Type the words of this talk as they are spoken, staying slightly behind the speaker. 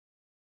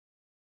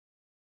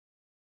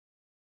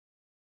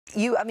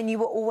I mean, you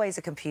were always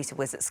a computer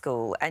whiz at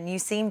school, and you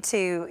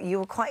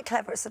were quite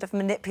clever at sort of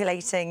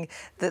manipulating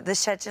the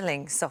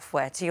scheduling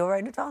software to your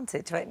own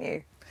advantage, weren't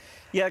you?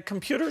 Yeah,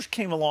 computers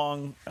came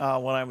along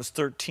when I was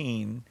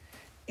 13,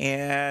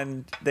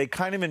 and they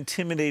kind of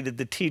intimidated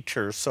the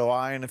teachers, so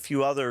I and a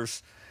few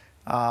others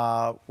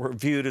were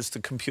viewed as the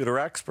computer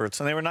experts,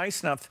 and they were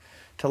nice enough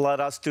to let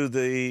us do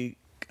the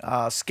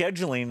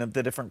scheduling of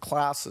the different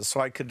classes,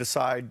 so I could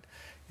decide,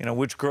 you know,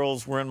 which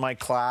girls were in my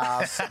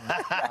class. And,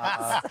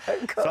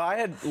 so, cool. So I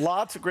had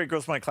lots of great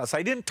girls in my class.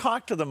 I didn't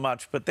talk to them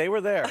much, but they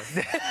were there.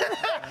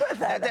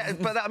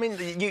 But I mean,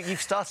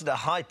 you've started a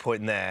high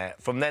point there.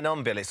 From then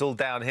on, Bill, it's all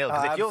downhill.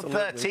 Because if you're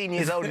 13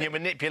 years old and you're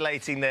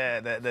manipulating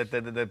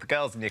the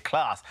girls in your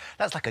class,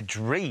 that's like a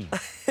dream.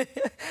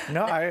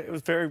 No,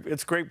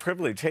 it's a great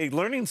privilege. Hey,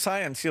 learning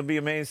science, you'll be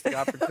amazed at the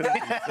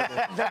opportunities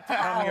that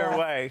come your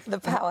way. The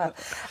power.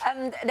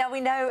 Now,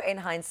 we know in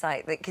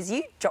hindsight that, because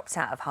you dropped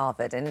out of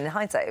Harvard, and in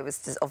hindsight it was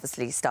to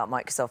obviously start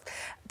Microsoft,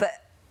 but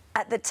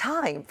at the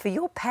time, for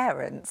your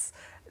parents,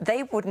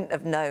 they wouldn't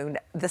have known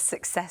the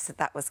success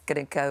that was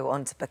going to go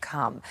on to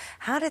become.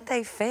 How did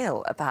they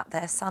feel about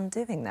their son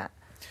doing that?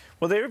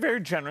 Well, they were very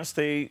generous.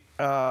 They, you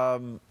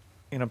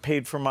know,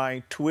 paid for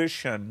my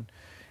tuition.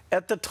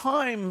 At the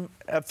time,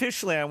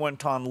 officially, I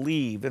went on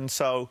leave, and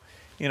so,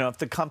 you know, if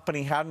the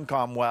company hadn't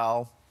gone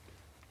well,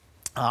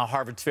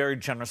 Harvard's very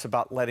generous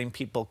about letting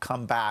people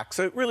come back.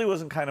 So it really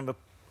wasn't kind of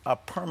a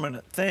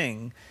permanent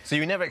thing. So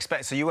you never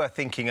expect... So you were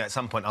thinking at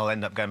some point, I'll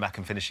end up going back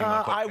and finishing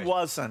my qualification? I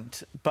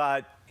wasn't,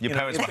 but... Your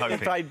parents were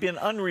hoping. If I'd been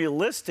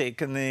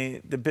unrealistic and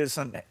the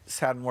business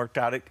hadn't worked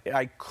out,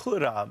 I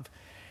could have.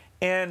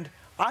 And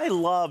I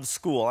love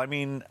school. I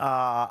mean,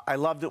 I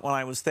loved it when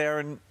I was there,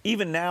 and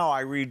even now I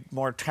read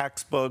more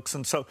textbooks,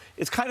 and so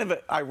it's kind of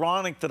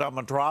ironic that I'm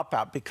a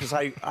dropout because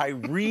I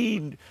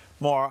read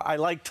more. I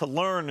like to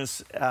learn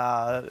as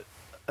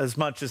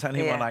much as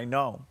anyone I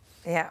know.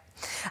 Yeah.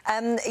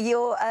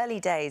 Your early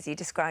days, you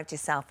described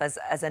yourself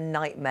as a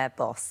nightmare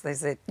boss.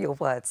 Those are your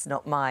words,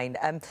 not mine.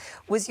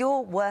 Was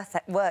your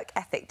work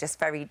ethic just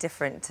very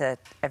different to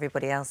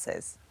everybody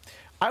else's?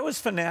 I was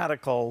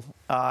fanatical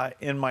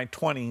in my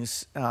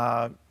 20s.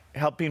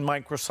 Helping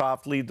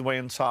Microsoft lead the way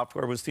in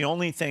software was the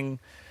only thing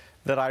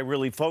that I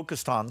really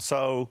focused on.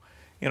 So,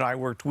 you know, I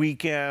worked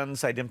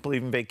weekends, I didn't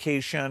believe in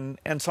vacation,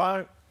 and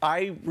so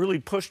I really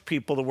pushed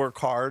people to work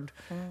hard.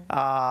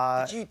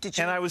 Did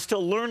you? And I was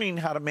still learning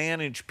how to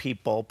manage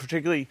people,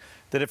 particularly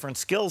the different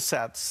skill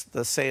sets,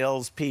 the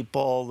sales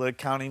people, the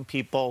accounting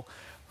people.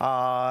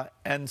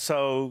 And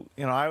so,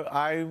 you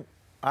know,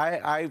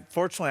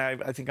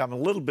 fortunately, I think I'm a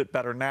little bit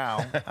better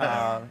now.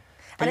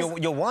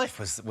 But your wife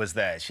was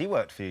there. She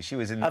worked for you. She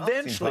was in the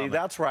eventually,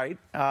 that's right.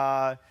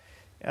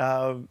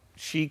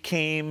 She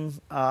came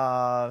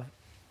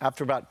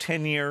after about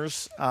 10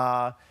 years.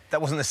 That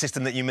wasn't the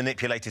system that you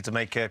manipulated to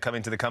make her come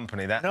into the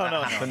company. That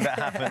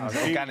happened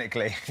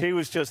organically. She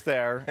was just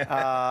there.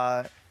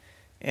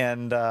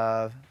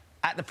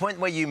 At the point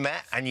where you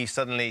met and you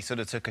suddenly sort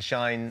of took a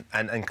shine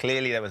and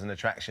clearly there was an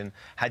attraction,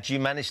 had you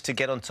managed to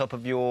get on top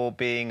of your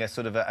being a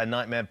sort of a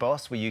nightmare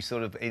boss? Were you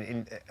sort of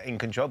in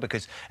control?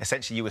 Because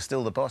essentially you were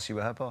still the boss, you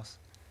were her boss.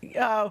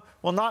 Well,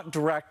 not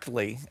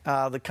directly.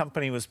 The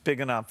company was big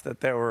enough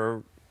that there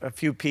were a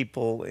few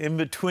people in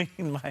between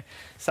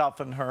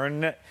myself and her.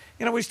 And,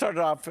 you know, we started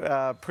off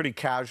pretty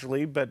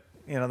casually, but,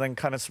 you know, then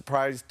kind of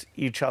surprised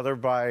each other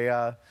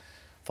by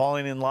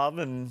falling in love.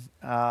 And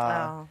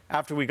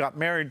after we got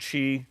married,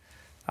 she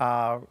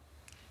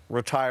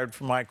retired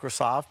from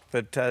Microsoft,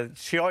 but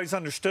she always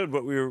understood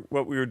what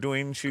we were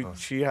doing.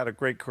 She had a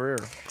great career.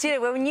 Do you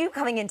know, when you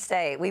coming in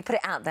today, we put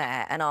it out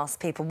there and asked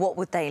people what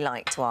would they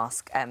like to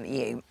ask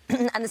you,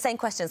 and the same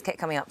questions kept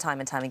coming up time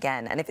and time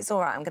again. And if it's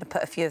all right, I'm going to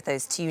put a few of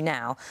those to you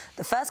now.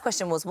 The first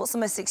question was, what's the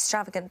most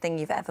extravagant thing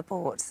you've ever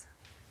bought?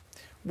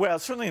 Well,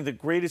 certainly the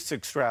greatest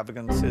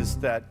extravagance is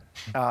that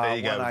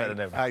when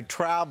I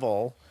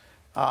travel,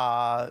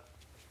 I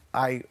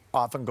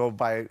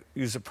often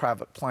use a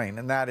private plane,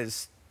 and that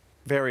is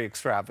very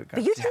extravagant.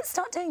 But you didn't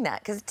start doing that,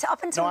 because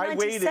up until 97...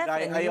 No, I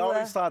waited. I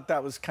always thought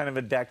that was kind of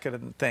a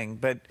decadent thing.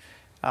 But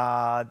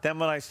then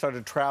when I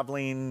started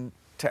traveling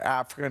to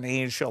Africa and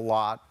Asia a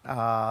lot,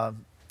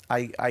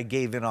 I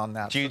gave in on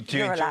that. Do you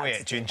enjoy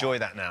it? Do you enjoy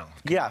that now?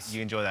 Yes.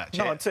 You enjoy that?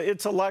 No,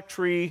 it's a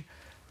luxury.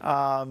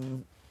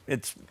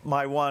 It's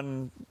my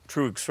one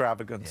true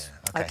extravagance.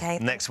 Yeah. Okay.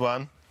 Next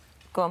one.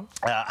 Go on.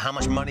 How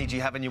much money do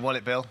you have in your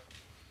wallet, Bill?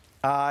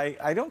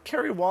 I don't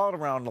carry a wallet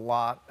around a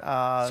lot. So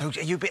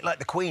are you a bit like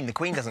the Queen? The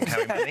Queen doesn't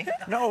carry money.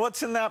 No,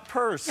 what's in that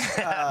purse?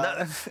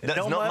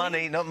 No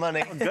money? Not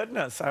money. Oh,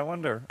 goodness, I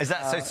wonder. Is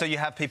that so you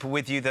have people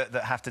with you that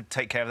have to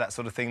take care of that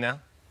sort of thing now?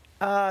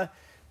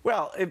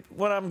 Well,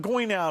 when I'm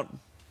going out,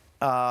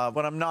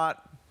 when I'm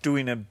not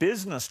doing a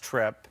business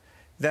trip,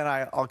 then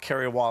I'll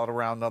carry a wallet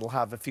around that'll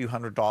have a few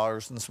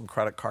 $100s and some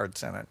credit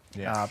cards in it.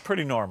 Yeah.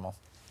 Pretty normal.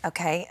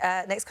 OK,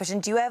 next question.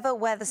 Do you ever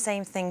wear the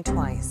same thing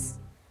twice?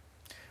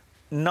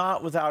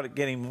 Not without it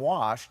getting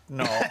washed,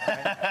 no.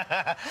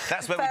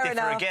 That's where Fair we differ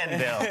enough. again,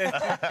 Bill.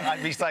 I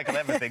recycle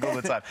everything all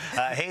the time.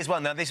 Here's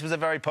one. Now, this was a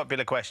very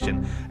popular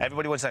question.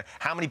 Everybody wants to know,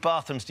 how many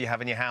bathrooms do you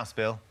have in your house,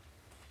 Bill?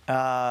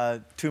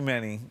 Too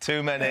many.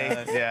 Too many,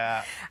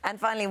 yeah. And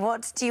finally,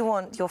 what do you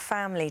want your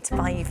family to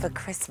buy you for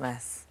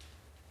Christmas?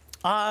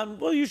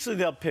 Well, usually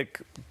they'll pick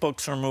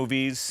books or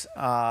movies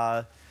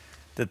that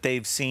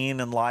they've seen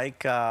and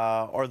like,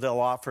 or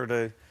they'll offer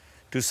to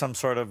do some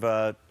sort of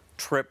a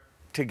trip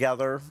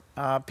together.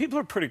 People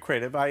are pretty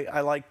creative.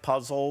 I like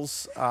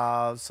puzzles,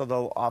 so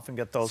they'll often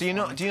get those. So you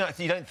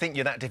don't think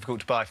you're that difficult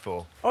to buy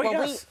for? Oh, Well,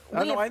 yes.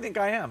 I think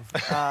I am.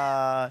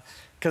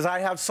 Because I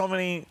have so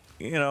many,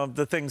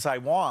 the things I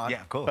want.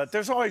 Yeah, of course. But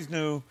there's always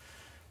new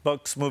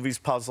books, movies,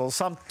 puzzles,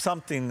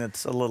 something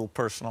that's a little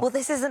personal. Well,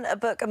 this isn't a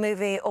book, a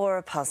movie, or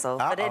a puzzle,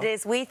 but it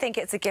is. We think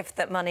it's a gift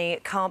that money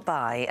can't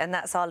buy, and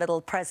that's our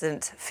little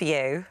present for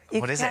you.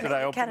 What is it? Could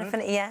I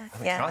open it? Yeah,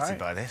 I'm yeah. excited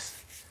by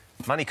this.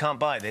 Money can't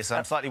buy this.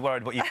 I'm slightly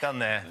worried what you've done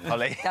there,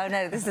 Holly.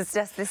 No, this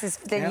is.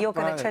 You're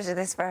going to treasure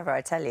this forever,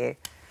 I tell you.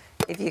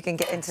 If you can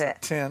get into it.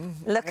 Tin.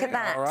 Look at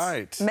that. All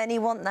right. Many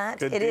want that.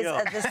 Good It is deal.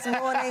 a This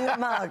Morning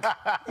mug.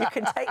 You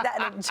can take that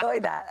and enjoy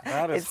that.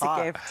 That is it's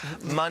hot. a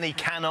gift. Money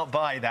cannot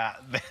buy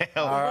that,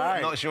 Bill. All right.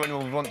 I'm not sure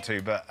anyone would want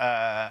to, but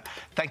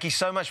thank you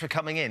so much for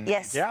coming in.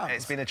 Yes. Yeah.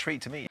 It's been a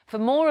treat to meet you. For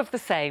more of the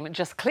same,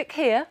 just click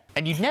here.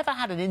 And you'd never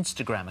had an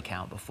Instagram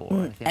account before or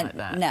anything like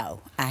that?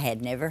 No, I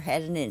had never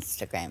had an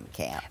Instagram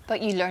account.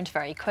 But you learned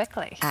very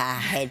quickly. I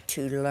had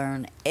to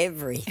learn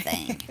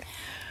everything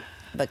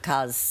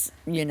because,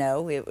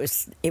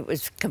 it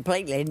was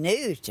completely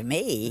new to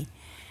me.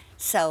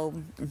 So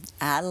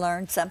I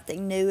learned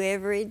something new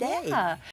every day. Yeah.